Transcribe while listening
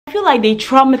I feel like they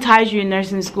traumatize you in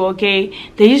nursing school, okay?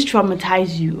 They just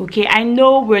traumatize you, okay? I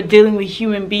know we're dealing with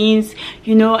human beings,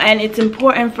 you know, and it's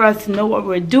important for us to know what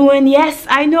we're doing. Yes,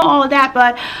 I know all that,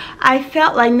 but I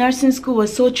felt like nursing school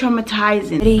was so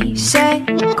traumatizing. Ready, set,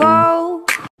 go.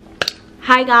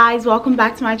 Hi guys, welcome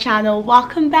back to my channel.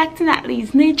 Welcome back to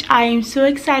Natalie's Niche. I am so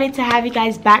excited to have you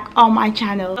guys back on my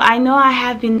channel. I know I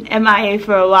have been MIA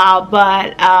for a while,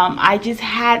 but I just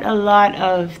had a lot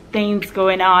of things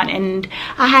going on and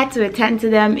I had to attend to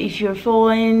them. If you're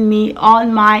following me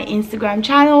on my Instagram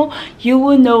channel, you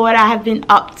will know what I have been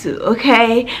up to,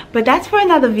 okay? But that's for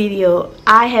another video.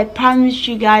 I had promised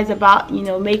you guys about, you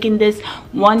know, making this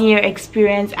 1 year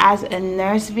experience as a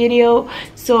nurse video,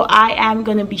 so I am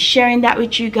going to be sharing that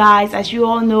with you guys. As you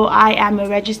all know, I am a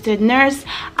registered nurse.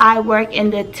 I work in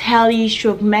the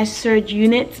tele/med-surg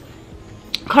unit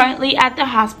currently at the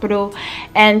hospital,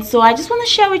 and so I just want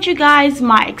to share with you guys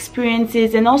my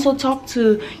experiences and also talk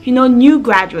to, you know, new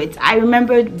graduates. I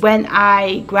remembered when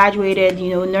I graduated,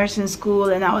 you know, nursing school,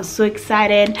 and I was so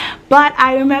excited, but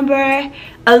I remember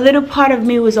a little part of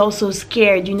me was also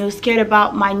scared, you know, scared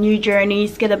about my new journey,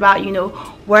 scared about, you know,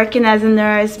 working as a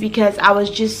nurse, because I was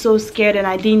just so scared and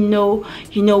I didn't know,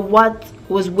 you know, what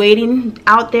was waiting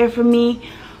out there for me.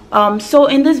 So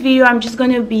in this video, I'm just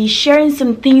going to be sharing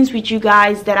some things with you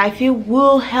guys that I feel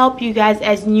will help you guys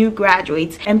as new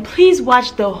graduates. And please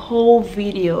watch the whole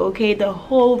video, okay? The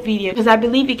whole video, because I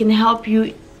believe it can help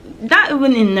you, not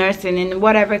even in nursing, in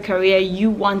whatever career you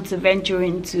want to venture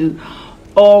into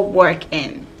or work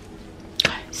in.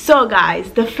 So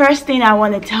guys, the first thing I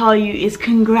want to tell you is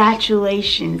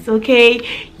congratulations, okay?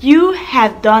 You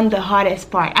have done the hardest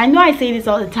part. I know I say this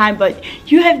all the time, but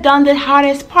you have done the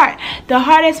hardest part. The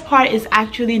hardest part is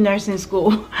actually nursing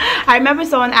school. I remember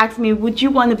someone asked me, would you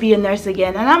want to be a nurse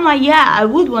again? And I'm like, yeah, I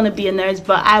would want to be a nurse,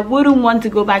 but I wouldn't want to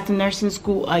go back to nursing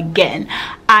school again.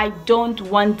 I don't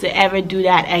want to ever do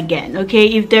that again, okay?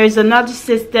 If there's another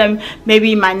system,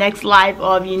 maybe in my next life,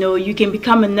 of, you know, you can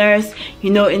become a nurse, you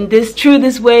know, in this, through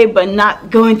this way, but not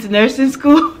going to nursing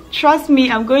school, trust me,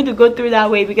 I'm going to go through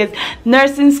that way, because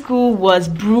nursing school was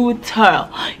brutal.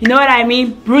 You know what I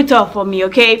mean? Brutal for me,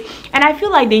 okay? And I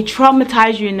feel like they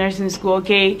traumatize you in nursing school,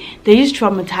 okay? They just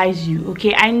traumatize you,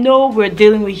 okay? I know we're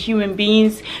dealing with human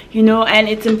beings, you know, and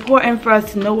it's important for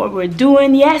us to know what we're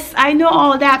doing. Yes, I know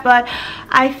all that, but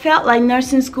I felt like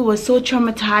nursing school was so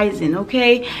traumatizing,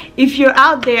 okay? If you're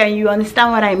out there and you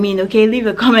understand what I mean, okay, leave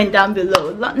a comment down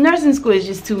below. Nursing school is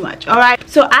just too much, all right?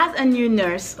 So as a new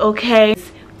nurse, okay,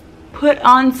 put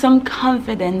on some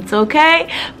confidence, okay?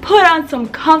 Put on some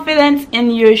confidence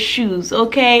in your shoes,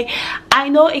 okay? I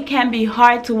know it can be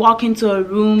hard to walk into a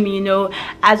room, you know,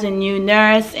 as a new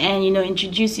nurse and, you know,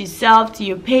 introduce yourself to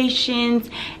your patients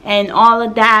and all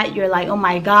of that. You're like, oh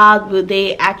my God, will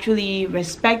they actually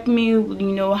respect me?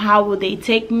 You know, how will they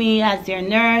take me as their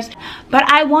nurse? But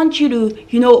I want you to,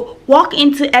 you know, walk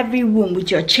into every room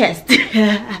with your chest.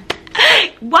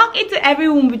 Walk into every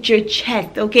room with your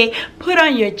chest, okay? Put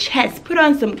on your chest, put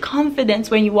on some confidence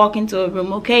when you walk into a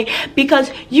room, okay? Because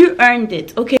you earned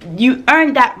it, okay? You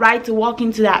earned that right to walk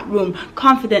into that room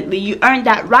confidently. You earned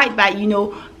that right by, you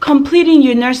know, completing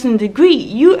your nursing degree.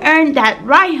 You earned that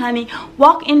right, honey.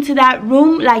 Walk into that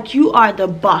room like you are the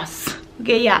boss.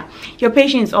 Okay, yeah, your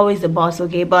patient is always the boss,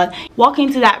 okay, but walk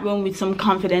into that room with some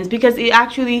confidence, because it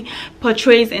actually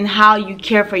portrays in how you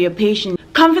care for your patient.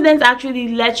 Confidence actually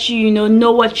lets you, you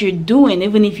know what you're doing,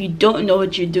 even if you don't know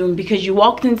what you're doing, because you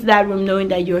walked into that room knowing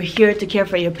that you're here to care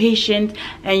for your patient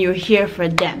and you're here for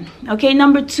them. Okay,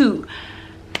 number 2,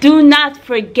 do not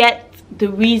forget the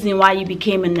reason why you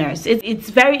became a nurse.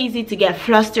 It's very easy to get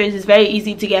flustered. It's very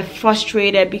easy to get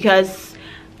frustrated, because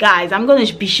guys, I'm gonna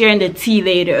be sharing the tea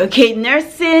later, okay?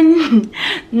 Nursing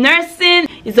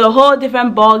is a whole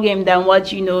different ball game than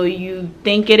what, you know, you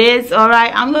think it is. All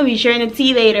right, I'm gonna be sharing the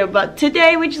tea later, but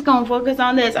today we're just gonna focus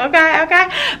on this, okay?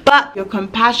 But your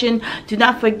compassion, do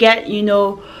not forget, you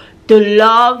know, the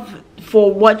love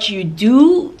for what you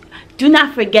do. Do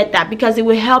not forget that, because it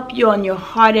will help you on your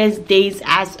hardest days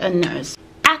as a nurse.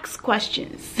 Ask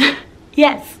questions.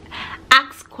 Yes,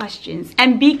 ask questions,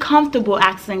 and be comfortable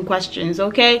asking questions,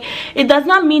 okay? It does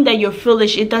not mean that you're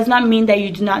foolish. It does not mean that you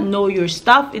do not know your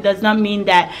stuff. It does not mean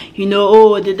that, you know,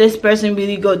 oh, did this person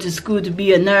really go to school to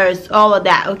be a nurse? All of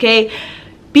that, okay?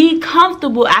 Be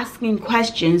comfortable asking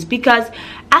questions, because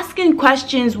asking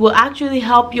questions will actually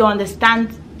help you understand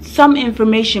some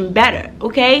information better,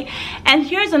 okay? And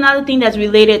here's another thing that's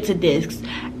related to this.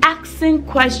 Asking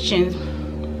questions.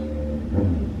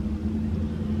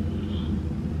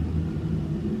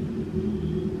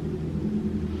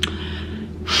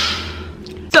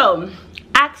 So,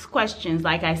 ask questions.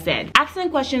 Like I said, asking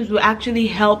questions will actually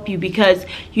help you because,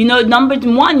 you know, number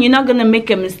one, you're not gonna make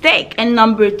a mistake, and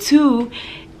number two,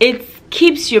 it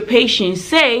keeps your patient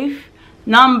safe.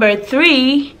 Number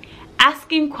three,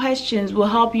 asking questions will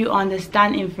help you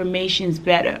understand information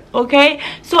better. Okay,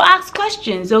 so ask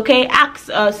questions. Okay, ask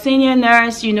a senior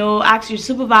nurse, you know, ask your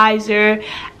supervisor,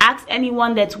 ask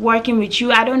anyone that's working with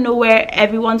you. I don't know where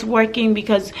everyone's working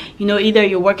because, you know, either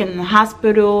you're working in a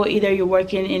hospital, either you're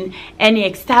working in any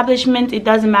establishment. It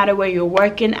doesn't matter where you're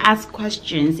working. Ask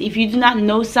questions. If you do not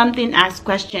know something, ask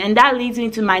questions. And that leads me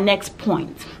to my next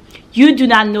point. You do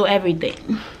not know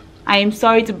everything. I am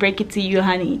sorry to break it to you,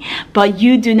 honey, but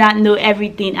you do not know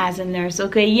everything as a nurse.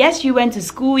 Okay, yes, you went to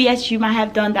school. Yes, you might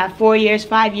have done that 4 years,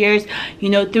 5 years, you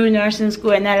know, through nursing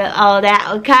school and all of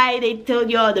that. Okay, they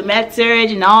told you all the med surg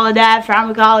and all of that,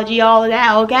 pharmacology, all of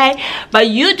that. Okay, but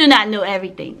you do not know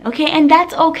everything. Okay, and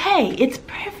that's okay. It's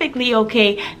perfectly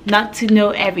okay not to know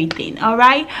everything. All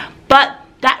right, but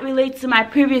that relates to my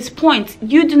previous point.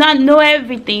 You do not know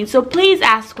everything, so please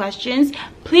ask questions.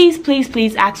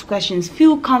 Please ask questions.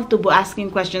 Feel comfortable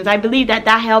asking questions. I believe that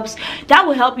that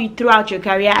will help you throughout your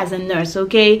career as a nurse.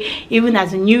 Okay, even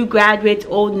as a new graduate,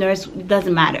 old nurse, it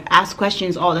doesn't matter. Ask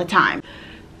questions all the time.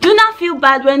 Do not feel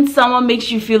bad when someone makes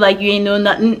you feel like you ain't know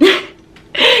nothing.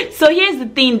 So here's the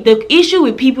thing, the issue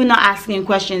with people not asking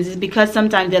questions is because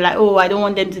sometimes they're like, oh, I don't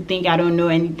want them to think I don't know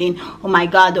anything. Oh my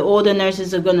god, the older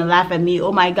nurses are gonna laugh at me.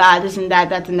 Oh my god, this and that,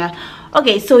 that and that.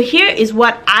 Okay, so here is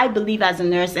what I believe as a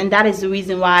nurse, and that is the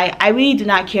reason why I really do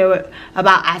not care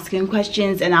about asking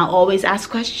questions, and I'll always ask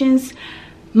questions.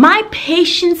 My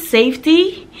patient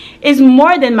safety is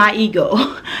more than my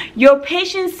ego. Your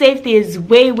patient safety is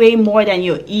way more than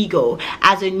your ego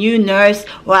as a new nurse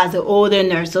or as an older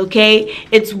nurse. Okay,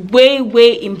 it's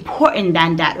way important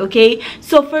than that. Okay,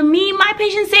 so for me, my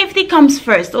patient safety comes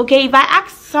first. Okay, if I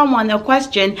ask someone a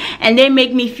question and they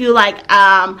make me feel like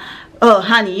oh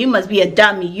honey, you must be a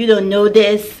dummy, you don't know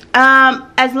this,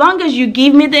 as long as you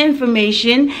give me the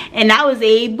information and I was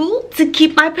able to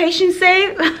keep my patient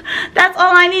safe, that's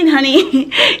all I need,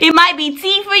 honey. It might be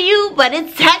tea for you, but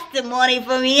it's testimony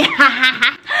for me.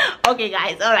 Okay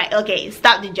guys, all right, okay,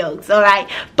 stop the jokes. All right,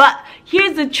 but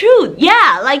here's the truth.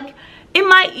 Yeah, like it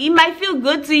might feel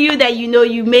good to you that, you know,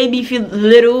 you maybe feel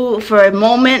little for a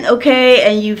moment, okay,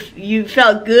 and you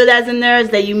felt good as a nurse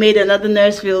that you made another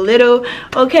nurse feel little,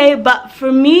 okay. But for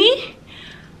me,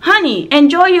 honey,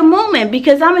 enjoy your moment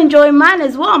because I'm enjoying mine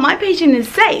as well. My patient is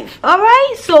safe. All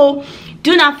right, so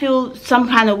do not feel some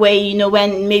kind of way, you know,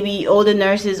 when maybe older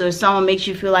nurses or someone makes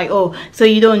you feel like, oh, so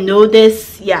you don't know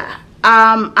this. Yeah,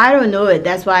 I don't know it,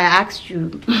 that's why I asked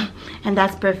you. And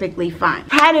that's perfectly fine.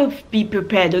 Try to be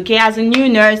prepared, okay? As a new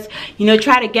nurse, you know,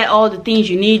 try to get all the things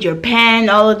you need, your pen,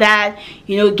 all of that,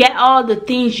 you know, get all the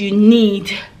things you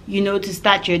need, you know, to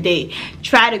start your day.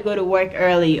 Try to go to work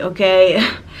early, okay?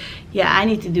 Yeah, I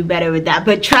need to do better with that,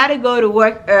 but try to go to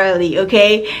work early,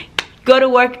 okay? Go to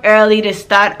work early to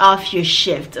start off your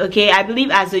shift, okay? I believe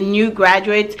as a new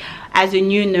graduate, as a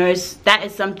new nurse, that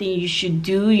is something you should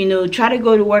do. You know, try to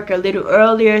go to work a little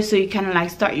earlier so you kind of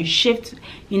like start your shift,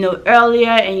 you know, earlier,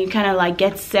 and you kind of like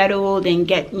get settled and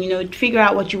get, you know, figure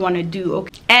out what you want to do,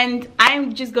 okay? And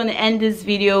I'm just gonna end this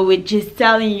video with just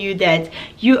telling you that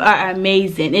you are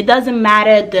amazing. It doesn't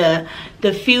matter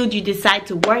the field you decide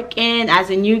to work in as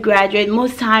a new graduate.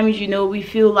 Most times, you know, we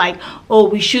feel like, oh,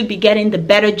 we should be getting the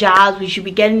better jobs, we should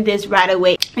be getting this right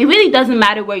away. It really doesn't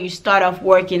matter where you start off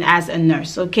working as a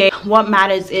nurse, okay? What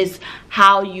matters is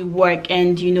how you work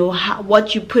and, you know,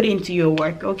 what you put into your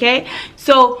work, okay?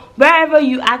 So wherever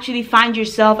you actually find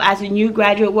yourself as a new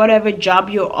graduate, whatever job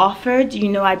you're offered, you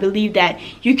know, I believe that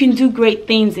you can do great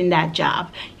things in that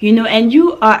job, you know, and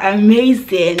you are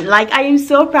amazing. Like, I am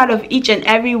so proud of each and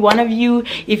every one of you.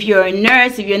 If you're a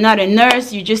nurse, if you're not a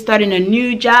nurse, you're just starting a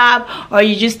new job, or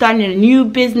you're just starting a new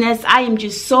business, I am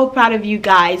just so proud of you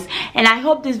guys. And I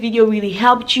hope this video really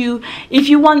helped you. If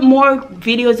you want more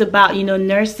videos about, you know,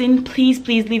 nursing, please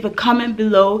leave a comment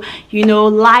below, you know,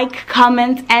 like,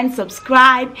 comment, and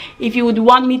subscribe. If you would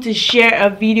want me to share a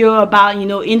video about, you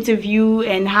know, interview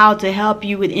and how to help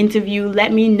you with interview,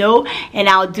 let me know and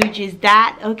I'll do just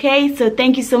that, okay? So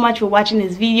thank you so much for watching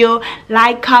this video.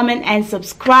 Like, comment, and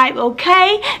subscribe,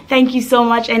 okay? Thank you so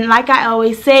much, and like I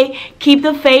always say, keep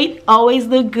the faith, always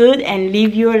look good, and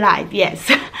live your life.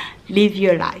 Yes, live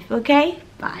your life, okay?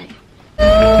 Bye.